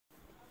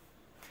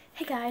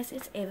Hey guys,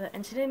 it's Ava,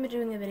 and today I'm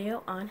doing a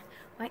video on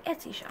my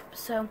Etsy shop.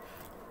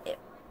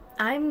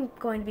 I'm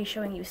going to be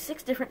showing you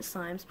 6 different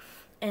slimes,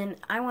 and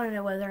I want to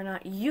know whether or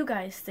not you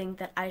guys think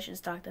that I should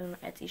stock them in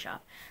my Etsy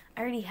shop.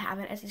 I already have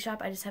an Etsy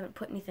shop, I just haven't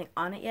put anything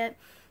on it yet.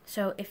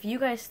 So if you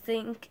guys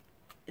think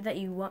that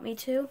you want me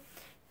to,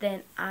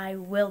 then I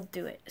will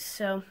do it.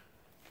 So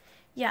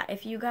yeah,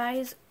 if you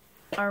guys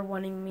are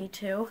wanting me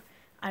to,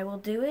 I will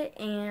do it.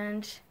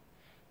 And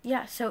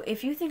yeah, so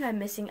if you think I'm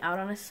missing out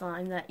on a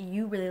slime that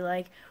you really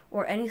like,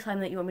 or any slime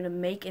that you want me to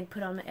make and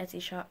put on my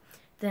Etsy shop,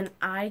 then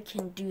I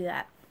can do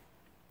that.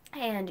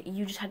 And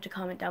you just have to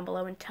comment down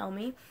below and tell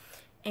me.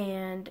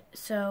 And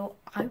so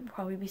I will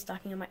probably be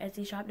stocking in my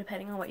Etsy shop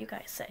depending on what you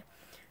guys say.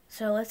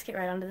 So let's get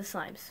right on to the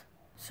slimes.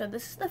 So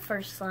this is the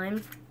first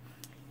slime.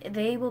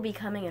 They will be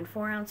coming in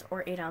 4-ounce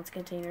or 8-ounce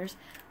containers.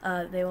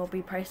 They will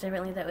be priced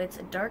differently though. It's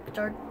a dark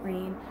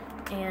green,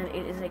 and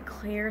it is a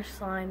clear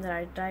slime that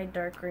I dyed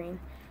dark green.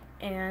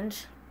 And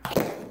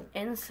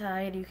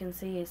inside you can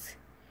see it's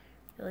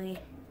really,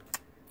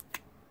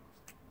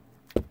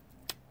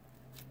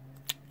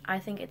 I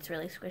think it's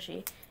really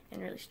squishy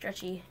and really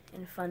stretchy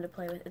and fun to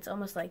play with. It's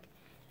almost like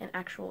an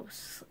actual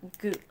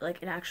goop,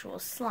 like an actual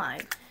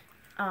slime.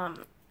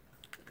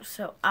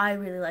 So I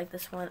really like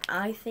this one.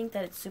 I think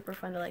that it's super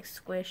fun to like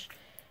squish,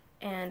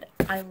 and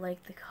I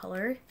like the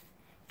color.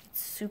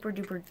 It's super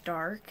duper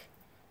dark,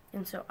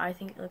 and so I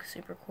think it looks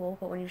super cool,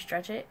 but when you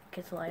stretch it, it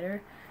gets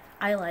lighter.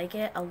 I like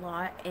it a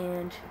lot,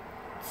 and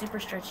super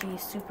stretchy,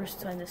 super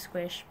fun to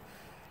squish.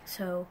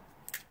 So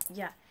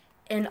yeah,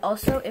 and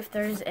also if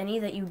there's any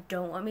that you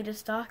don't want me to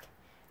stock,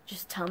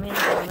 just tell me in the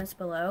comments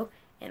below,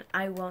 and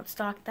I won't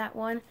stock that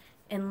one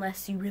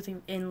unless you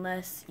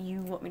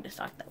want me to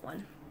stock that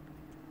one.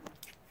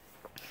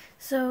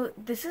 So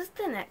this is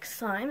the next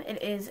slime.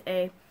 It is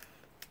a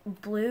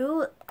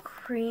blue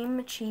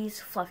cream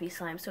cheese fluffy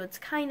slime. So it's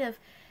kind of,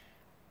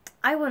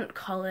 I wouldn't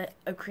call it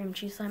a cream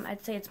cheese slime.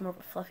 I'd say it's more of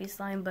a fluffy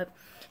slime, but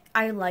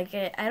I like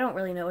it. I don't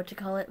really know what to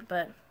call it,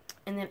 but,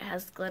 and then it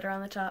has glitter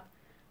on the top.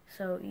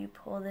 So you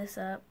pull this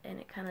up and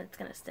it's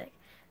gonna stick.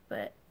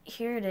 But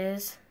here it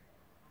is.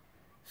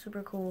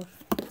 Super cool.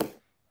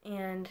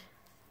 And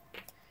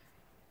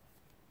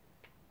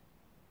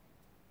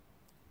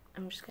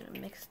I'm just gonna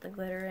mix the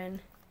glitter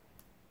in.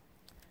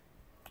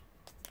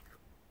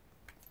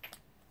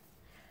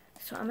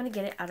 So I'm gonna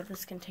get it out of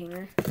this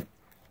container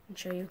and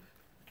show you.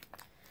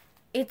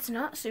 It's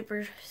not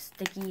super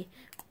sticky,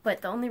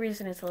 but the only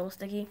reason it's a little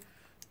sticky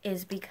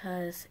is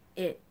because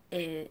it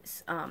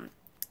is,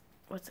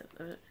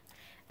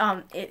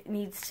 it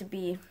needs to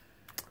be,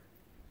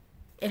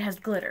 it has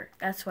glitter.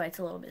 That's why it's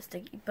a little bit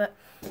sticky. But,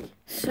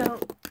 so,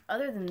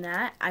 other than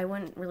that, I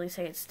wouldn't really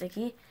say it's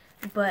sticky,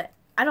 but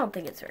I don't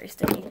think it's very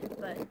sticky.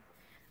 But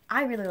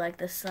I really like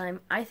this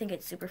slime. I think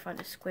it's super fun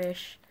to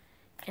squish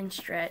and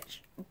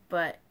stretch,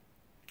 but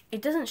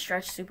it doesn't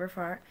stretch super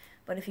far.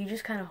 But if you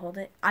just kind of hold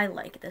it, I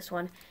like this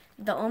one.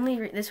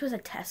 This was a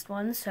test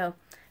one, so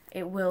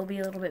it will be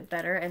a little bit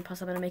better, and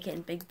plus I'm going to make it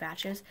in big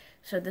batches.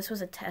 So this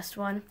was a test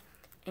one,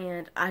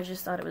 and I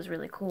just thought it was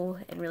really cool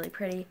and really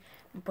pretty.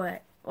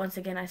 But once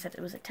again, I said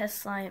it was a test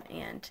slime,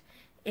 and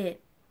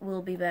it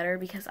will be better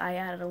because I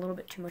added a little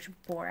bit too much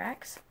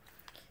borax.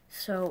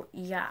 So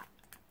yeah,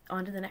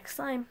 on to the next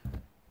slime.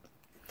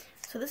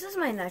 So this is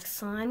my next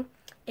slime.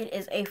 It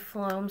is a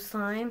foam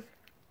slime.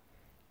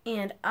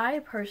 And I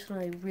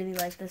personally really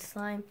like this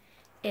slime.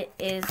 It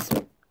is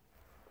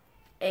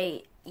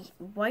a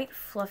white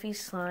fluffy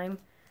slime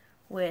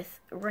with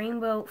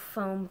rainbow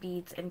foam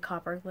beads and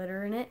copper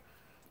glitter in it.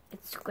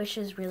 It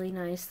squishes really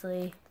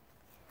nicely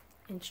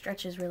and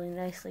stretches really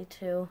nicely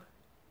too.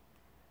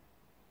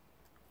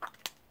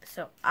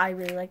 So I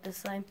really like this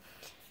slime.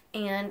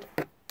 And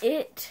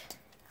it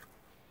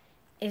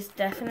is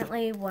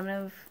definitely one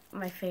of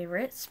my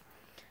favorites.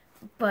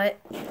 But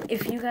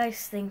if you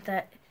guys think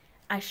that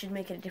I should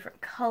make it a different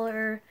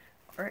color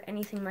or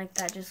anything like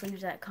that, just leave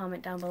that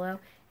comment down below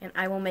and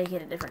I will make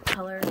it a different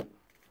color,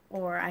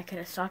 or I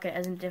could stock it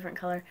as a different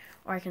color,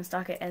 or I can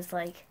stock it as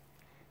like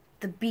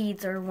the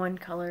beads are one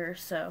color.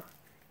 So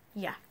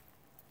yeah,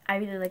 I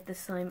really like this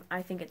slime.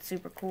 I think it's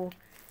super cool,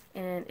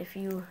 and if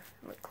you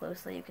look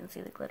closely you can see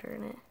the glitter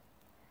in it.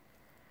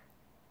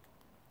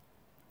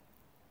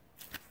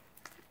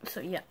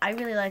 So yeah, I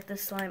really like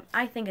this slime.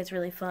 I think it's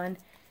really fun.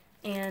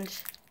 And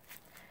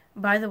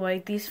by the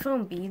way, these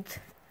foam beads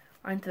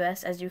aren't the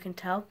best, as you can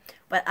tell,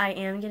 but I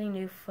am getting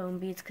new foam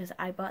beads because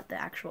I bought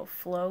the actual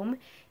foam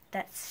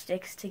that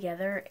sticks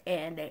together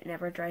and it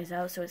never dries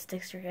out, so it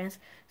sticks to your hands.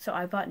 So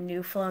I bought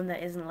new foam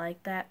that isn't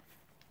like that,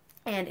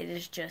 and it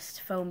is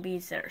just foam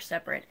beads that are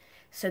separate,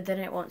 so then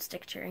it won't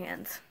stick to your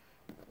hands.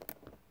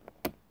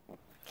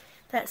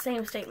 That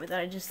same statement that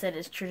I just said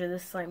is true to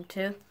this slime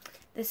too.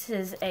 This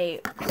is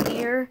a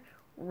clear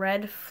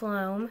red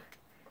foam,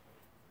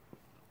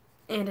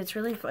 and it's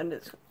really fun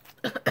to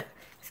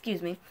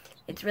excuse me,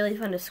 it's really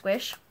fun to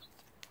squish,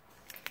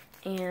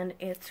 and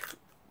it's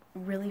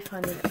really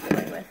fun to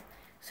play with.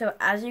 So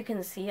as you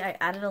can see, I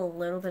added a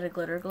little bit of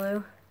glitter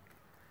glue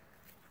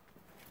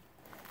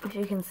If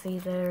you can see,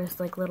 there's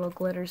like little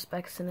glitter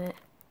specks in it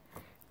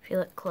if you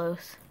look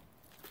close,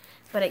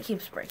 but it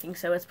keeps breaking,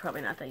 so it's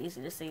probably not that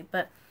easy to see.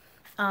 But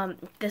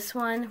this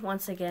one,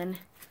 once again,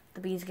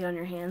 the bees get on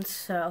your hands,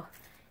 so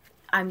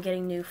I'm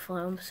getting new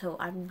foam, so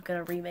I'm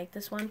gonna remake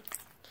this one.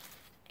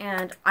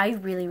 And I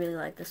really, really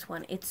like this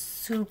one. It's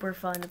super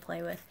fun to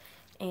play with,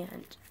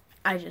 and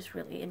I just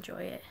really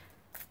enjoy it.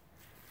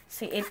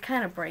 See, it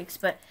kind of breaks,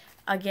 but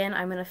again,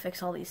 I'm gonna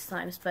fix all these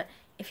slimes. But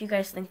if you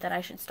guys think that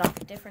I should stock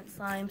different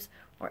slimes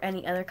or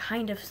any other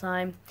kind of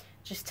slime,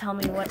 just tell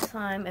me what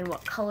slime and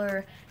what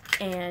color,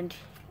 and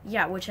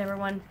yeah,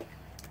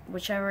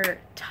 whichever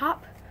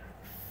top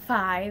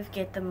 5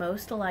 get the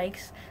most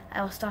likes,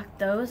 I will stock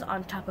those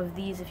on top of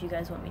these if you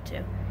guys want me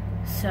to.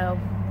 So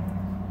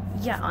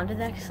yeah, on to the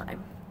next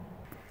slime.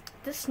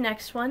 This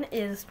next one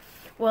is,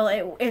 well,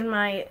 in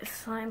my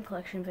slime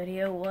collection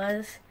video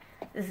was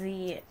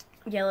the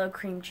yellow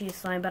cream cheese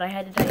slime, but I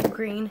had to dye it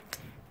green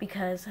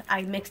because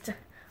I mixed,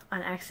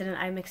 on accident,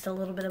 I mixed a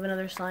little bit of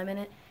another slime in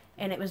it,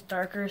 and it was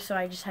darker, so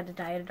I just had to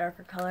dye it a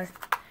darker color.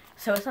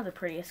 So it's not the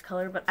prettiest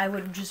color, but I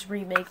would just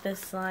remake this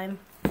slime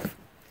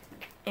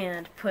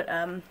and put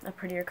a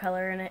prettier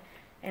color in it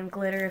and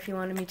glitter if you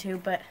wanted me to.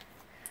 But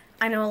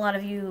I know a lot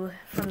of you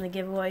from the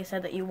giveaway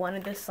said that you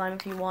wanted this slime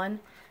if you won,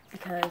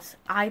 because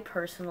I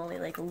personally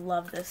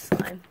love this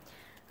slime.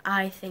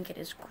 I think it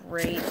is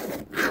great,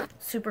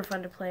 super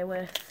fun to play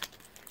with.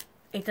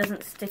 It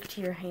doesn't stick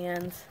to your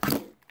hands.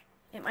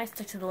 It might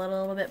stick to the lid a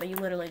little bit, but you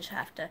literally just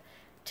have to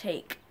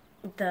take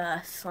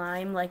the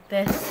slime like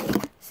this.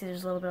 See,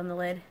 there's a little bit on the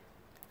lid.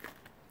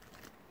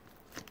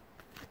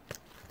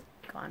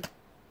 Gone.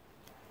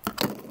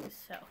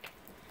 So,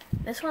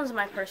 this one's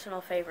my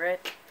personal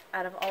favorite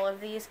out of all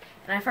of these,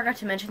 and I forgot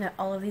to mention that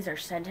all of these are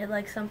scented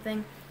like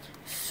something.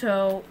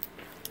 So,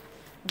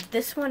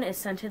 this one is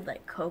scented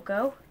like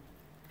cocoa,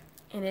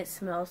 and it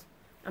smells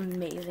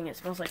amazing. It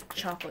smells like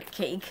chocolate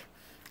cake.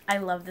 I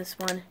love this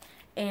one,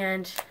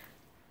 and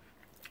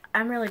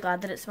I'm really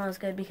glad that it smells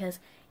good, because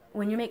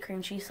when you make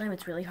cream cheese slime,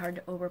 it's really hard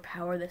to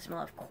overpower the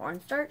smell of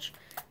cornstarch.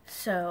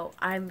 So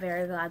I'm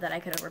very glad that I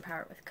could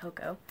overpower it with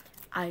cocoa.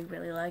 I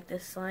really like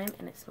this slime,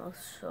 and it smells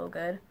so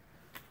good.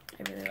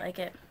 I really like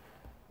it.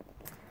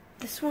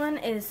 This one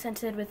is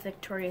scented with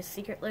Victoria's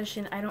Secret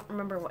lotion. I don't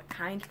remember what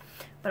kind,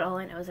 but all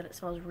I know is that it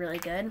smells really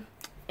good.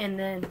 And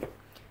then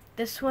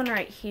this one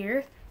right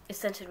here is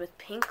scented with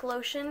pink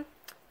lotion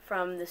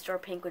from the store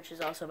Pink, which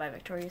is also by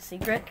Victoria's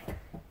Secret.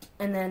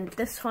 And then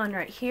this one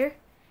right here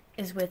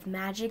is with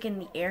Magic in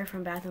the Air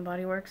from Bath &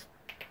 Body Works.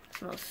 It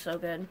smells so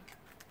good.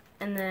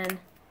 And then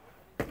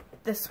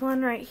this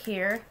one right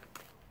here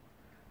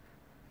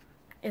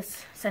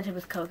is scented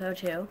with cocoa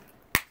too.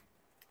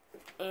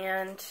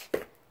 And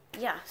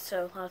yeah,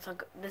 so let's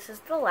talk. This is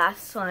the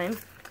last slime.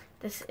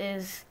 This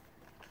is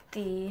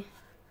the,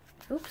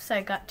 oops,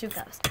 I got 2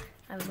 cups.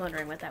 I was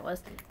wondering what that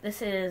was.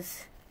 This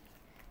is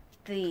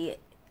the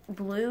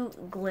blue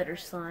glitter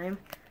slime.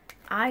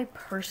 I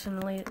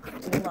personally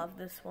love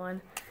this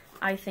one.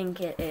 I think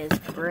it is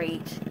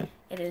great.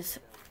 It is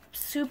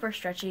super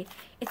stretchy.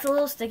 It's a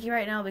little sticky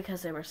right now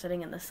because they were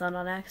sitting in the sun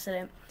on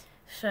accident.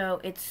 So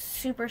it's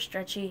super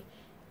stretchy,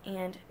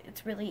 and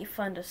it's really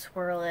fun to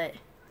swirl it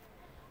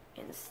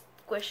and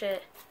squish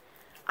it.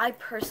 I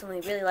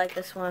personally really like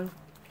this one.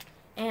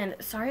 And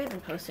sorry I've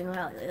been posting a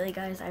lot lately,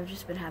 guys. I've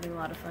just been having a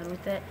lot of fun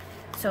with it.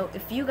 So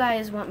if you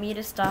guys want me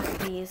to stock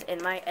these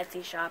in my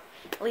Etsy shop,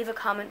 leave a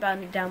comment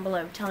down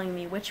below telling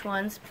me which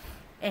ones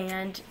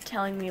and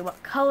telling me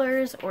what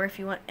colors, or if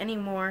you want any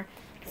more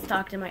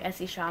stocked in my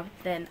Etsy shop,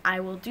 then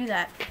I will do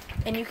that.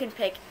 And you can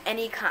pick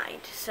any kind.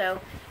 So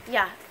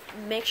yeah,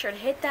 make sure to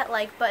hit that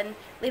like button,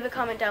 leave a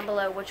comment down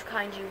below which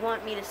kind you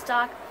want me to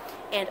stock,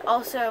 and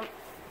also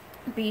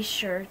be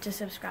sure to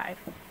subscribe.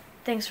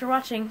 Thanks for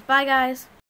watching. Bye, guys.